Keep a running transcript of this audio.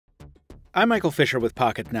I'm Michael Fisher with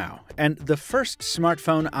Pocketnow, and the first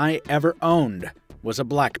smartphone I ever owned was a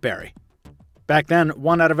BlackBerry. Back then,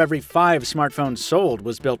 1 out of every 5 smartphones sold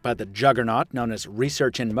was built by the juggernaut known as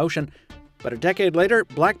Research in Motion, but a decade later,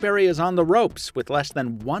 BlackBerry is on the ropes with less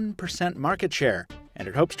than 1% market share, and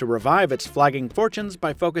it hopes to revive its flagging fortunes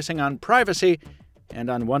by focusing on privacy and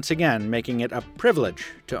on once again making it a privilege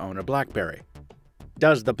to own a BlackBerry.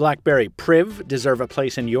 Does the blackberry-priv deserve a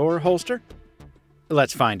place in your holster?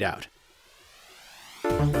 Let's find out.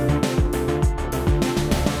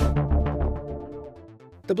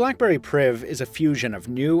 The blackberry-priv is a fusion of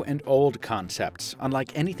new and old concepts,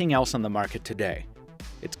 unlike anything else on the market today.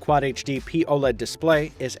 Its Quad HD P-OLED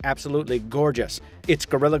display is absolutely gorgeous. Its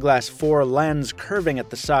Gorilla Glass 4 lens curving at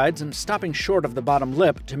the sides and stopping short of the bottom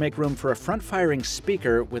lip to make room for a front-firing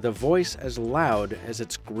speaker with a voice as loud as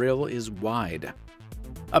its grille is wide.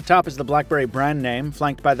 Up top is the BlackBerry brand name,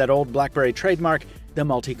 flanked by that old BlackBerry trademark, the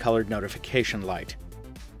multicolored notification light.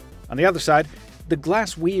 On the other side, the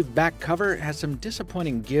glass weave back cover has some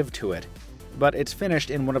disappointing give to it, but it's finished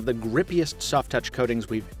in one of the grippiest soft-touch coatings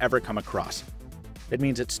we've ever come across. That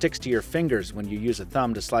means it sticks to your fingers when you use a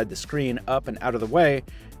thumb to slide the screen up and out of the way,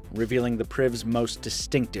 revealing the Priv's most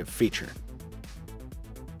distinctive feature.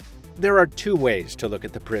 There are 2 ways to look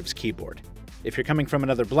at the Priv's keyboard. If you're coming from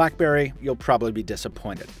another BlackBerry, you'll probably be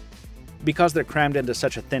disappointed. Because they're crammed into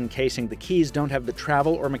such a thin casing, the keys don't have the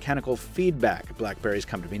travel or mechanical feedback BlackBerries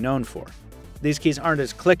come to be known for. These keys aren't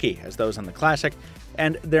as clicky as those on the Classic,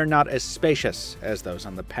 and they're not as spacious as those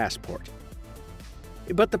on the Passport.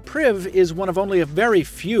 But the Priv is one of only a very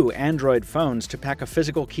few Android phones to pack a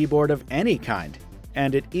physical keyboard of any kind,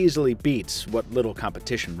 and it easily beats what little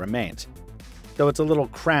competition remains. Though it's a little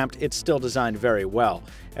cramped, it's still designed very well.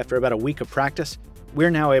 After about a week of practice, we're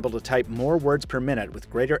now able to type more words per minute with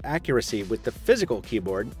greater accuracy with the physical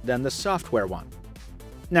keyboard than the software one.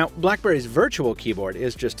 Now, BlackBerry's virtual keyboard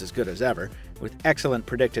is just as good as ever, with excellent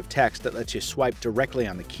predictive text that lets you swipe directly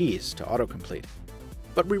on the keys to autocomplete.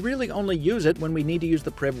 But we really only use it when we need to use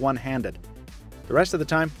the Priv one-handed. The rest of the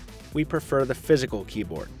time, we prefer the physical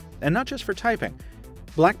keyboard. And not just for typing.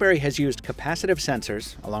 BlackBerry has used capacitive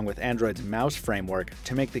sensors, along with Android's mouse framework,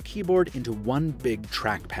 to make the keyboard into one big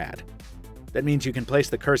trackpad. That means you can place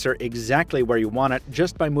the cursor exactly where you want it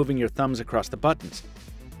just by moving your thumbs across the buttons.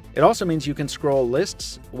 It also means you can scroll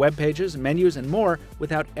lists, web pages, menus, and more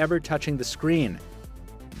without ever touching the screen.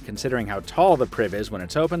 Considering how tall the Priv is when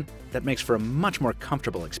it's open, that makes for a much more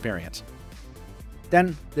comfortable experience.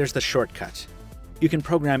 Then there's the shortcuts. You can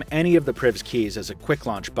program any of the Priv's keys as a quick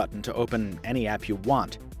launch button to open any app you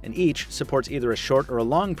want, and each supports either a short or a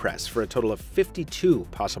long press for a total of 52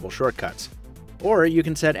 possible shortcuts. Or you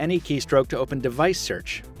can set any keystroke to open device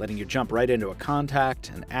search, letting you jump right into a contact,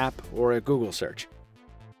 an app, or a Google search.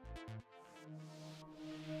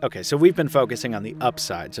 Okay, so we've been focusing on the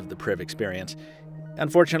upsides of the Priv experience.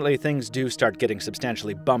 Unfortunately, things do start getting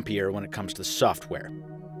substantially bumpier when it comes to software.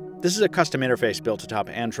 This is a custom interface built atop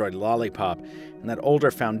Android Lollipop, and that older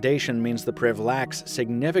foundation means the Priv lacks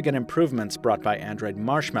significant improvements brought by Android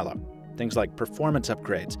Marshmallow, things like performance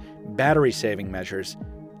upgrades, battery-saving measures,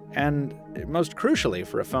 and, most crucially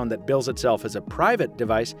for a phone that bills itself as a private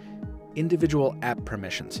device, individual app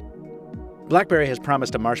permissions. BlackBerry has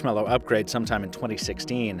promised a Marshmallow upgrade sometime in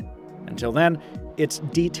 2016. Until then, its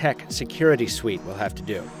D-Tech security suite will have to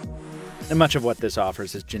do. And much of what this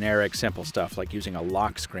offers is generic, simple stuff like using a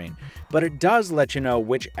lock screen, but it does let you know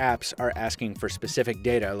which apps are asking for specific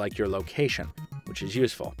data like your location, which is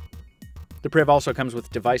useful. The Priv also comes with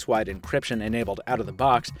device-wide encryption enabled out of the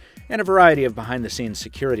box and a variety of behind-the-scenes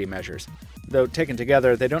security measures, though taken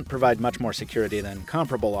together they don't provide much more security than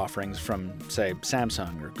comparable offerings from, say,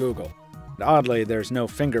 Samsung or Google. And oddly, there's no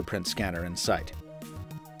fingerprint scanner in sight.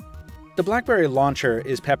 The BlackBerry launcher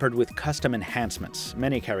is peppered with custom enhancements,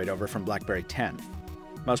 many carried over from BlackBerry 10.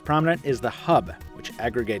 Most prominent is the Hub, which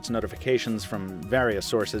aggregates notifications from various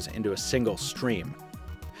sources into a single stream.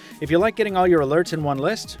 If you like getting all your alerts in one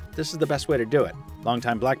list, this is the best way to do it.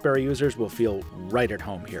 Longtime BlackBerry users will feel right at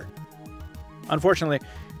home here. Unfortunately,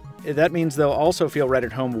 that means they'll also feel right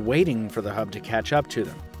at home waiting for the Hub to catch up to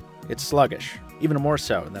them. It's sluggish, even more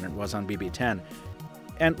so than it was on BB10.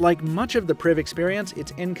 And like much of the Priv experience,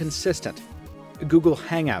 it's inconsistent. Google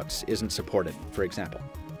Hangouts isn't supported, for example.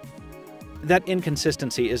 That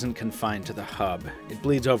inconsistency isn't confined to the Hub. It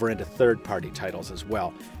bleeds over into third-party titles as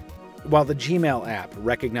well. While the Gmail app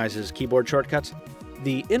recognizes keyboard shortcuts,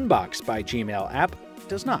 the Inbox by Gmail app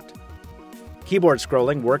does not. Keyboard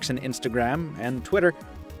scrolling works in Instagram and Twitter,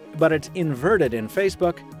 but it's inverted in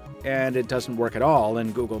Facebook, and it doesn't work at all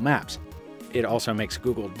in Google Maps. It also makes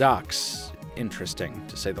Google Docs interesting,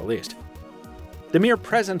 to say the least. The mere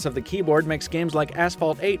presence of the keyboard makes games like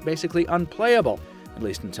Asphalt 8 basically unplayable, at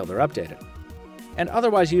least until they're updated. And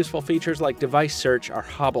otherwise useful features like device search are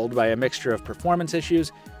hobbled by a mixture of performance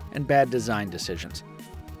issues and bad design decisions.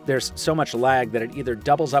 There's so much lag that it either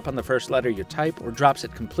doubles up on the first letter you type or drops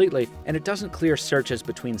it completely, and it doesn't clear searches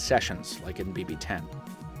between sessions like in BB10.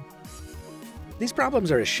 These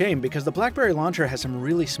problems are a shame because the BlackBerry launcher has some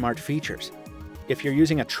really smart features. If you're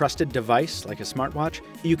using a trusted device like a smartwatch,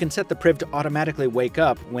 you can set the Priv to automatically wake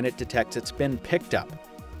up when it detects it's been picked up,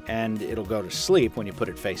 and it'll go to sleep when you put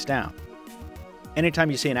it face down. Anytime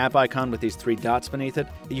you see an app icon with these 3 dots beneath it,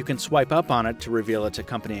 you can swipe up on it to reveal its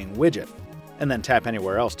accompanying widget, and then tap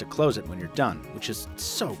anywhere else to close it when you're done, which is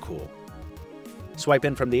so cool. Swipe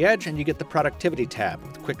in from the edge and you get the Productivity tab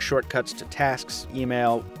with quick shortcuts to tasks,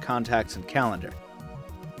 email, contacts, and calendar.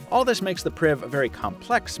 All this makes the Priv a very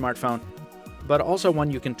complex smartphone, but also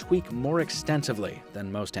one you can tweak more extensively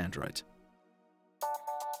than most Androids.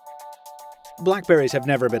 Blackberries have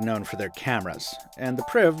never been known for their cameras, and the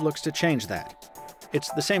Priv looks to change that. It's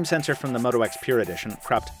the same sensor from the Moto X Pure Edition,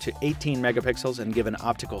 cropped to 18 megapixels and given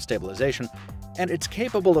optical stabilization, and it's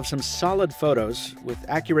capable of some solid photos with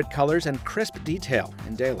accurate colors and crisp detail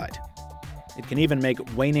in daylight. It can even make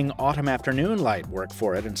waning autumn afternoon light work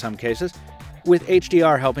for it in some cases, with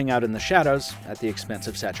HDR helping out in the shadows at the expense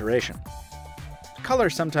of saturation. Color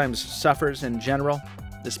sometimes suffers in general,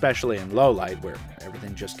 especially in low light where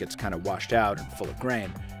everything just gets kind of washed out and full of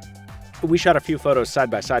grain. We shot a few photos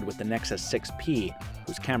side by side with the Nexus 6P,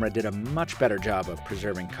 whose camera did a much better job of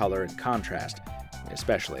preserving color and contrast,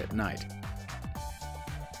 especially at night.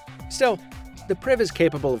 Still, the Priv is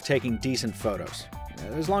capable of taking decent photos,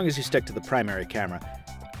 as long as you stick to the primary camera.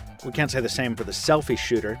 We can't say the same for the selfie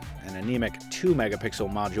shooter, an anemic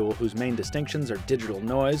 2-megapixel module whose main distinctions are digital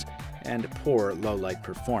noise and poor low-light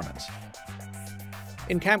performance.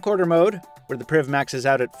 In camcorder mode, where the Priv maxes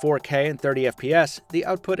out at 4K and 30 FPS, the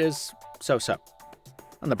output is so-so.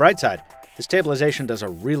 On the bright side, the stabilization does a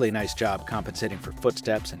really nice job compensating for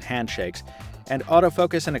footsteps and handshakes, and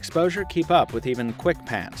autofocus and exposure keep up with even quick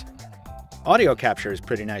pans. Audio capture is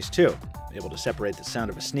pretty nice too, able to separate the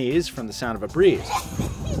sound of a sneeze from the sound of a breeze.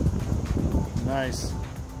 Nice.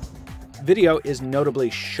 Video is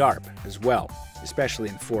notably sharp as well, especially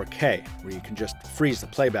in 4K, where you can just freeze the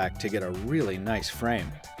playback to get a really nice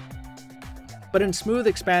frame. But in smooth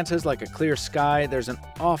expanses like a clear sky, there's an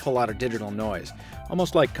awful lot of digital noise,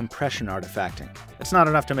 almost like compression artifacting. It's not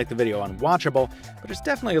enough to make the video unwatchable, but it's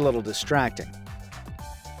definitely a little distracting.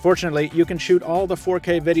 Fortunately, you can shoot all the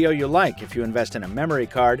 4K video you like if you invest in a memory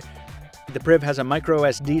card. The Priv has a micro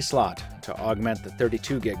SD slot to augment the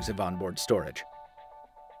 32 gigs of onboard storage.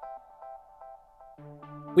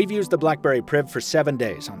 We've used the BlackBerry Priv for 7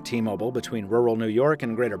 days on T-Mobile between rural New York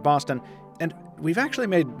and greater Boston, and we've actually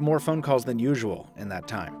made more phone calls than usual in that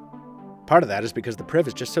time. Part of that is because the Priv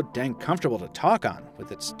is just so dang comfortable to talk on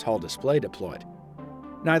with its tall display deployed.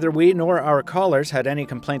 Neither we nor our callers had any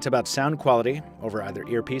complaints about sound quality over either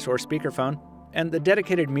earpiece or speakerphone, and the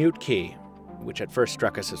dedicated mute key, which at first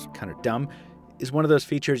struck us as kind of dumb, is one of those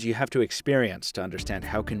features you have to experience to understand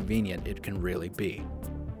how convenient it can really be.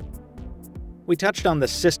 We touched on the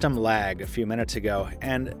system lag a few minutes ago,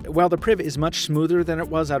 and while the Priv is much smoother than it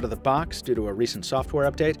was out of the box due to a recent software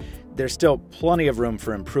update, there's still plenty of room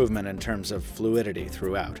for improvement in terms of fluidity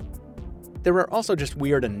throughout. There are also just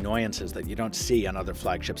weird annoyances that you don't see on other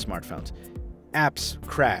flagship smartphones. Apps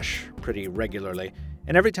crash pretty regularly,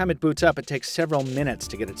 and every time it boots up, it takes several minutes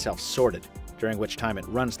to get itself sorted, during which time it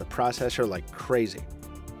runs the processor like crazy.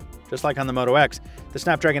 Just like on the Moto X, the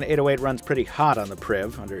Snapdragon 808 runs pretty hot on the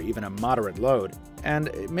Priv under even a moderate load, and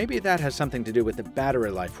maybe that has something to do with the battery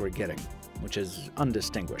life we're getting, which is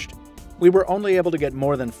undistinguished. We were only able to get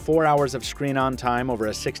more than 4 hours of screen-on time over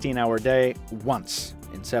a 16-hour day once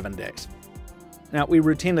in 7 days. Now, we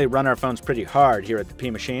routinely run our phones pretty hard here at the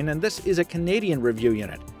P-Machine, and this is a Canadian review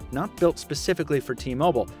unit, not built specifically for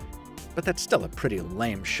T-Mobile, but that's still a pretty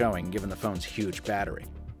lame showing given the phone's huge battery.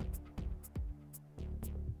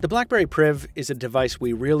 The BlackBerry Priv is a device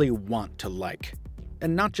we really want to like,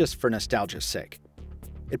 and not just for nostalgia's sake.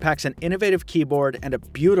 It packs an innovative keyboard and a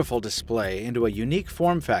beautiful display into a unique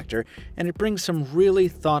form factor, and it brings some really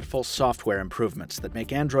thoughtful software improvements that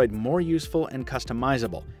make Android more useful and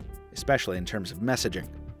customizable, especially in terms of messaging.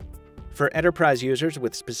 For enterprise users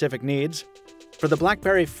with specific needs, for the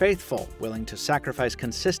BlackBerry faithful willing to sacrifice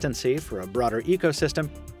consistency for a broader ecosystem,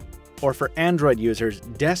 or for Android users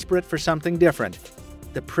desperate for something different,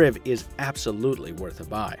 the Priv is absolutely worth a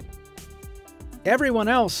buy. Everyone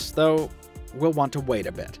else, though, will want to wait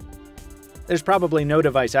a bit. There's probably no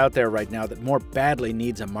device out there right now that more badly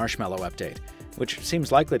needs a Marshmallow update, which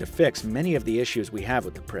seems likely to fix many of the issues we have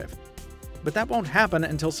with the Priv. But that won't happen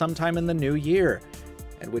until sometime in the new year,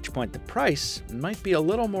 at which point the price might be a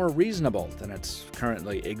little more reasonable than its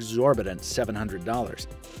currently exorbitant $700.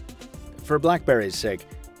 For BlackBerry's sake,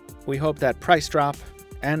 we hope that price drop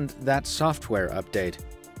and that software update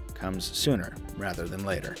comes sooner rather than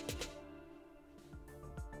later.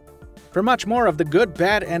 For much more of the good,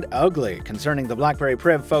 bad, and ugly concerning the BlackBerry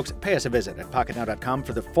Priv, folks, pay us a visit at Pocketnow.com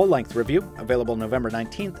for the full-length review, available November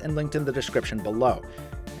 19th and linked in the description below.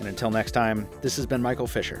 And until next time, this has been Michael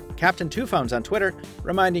Fisher, Captain Two Phones on Twitter,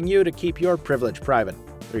 reminding you to keep your privilege private,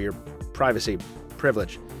 or your privacy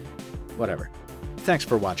privilege, whatever. Thanks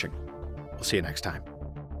for watching. We'll see you next time.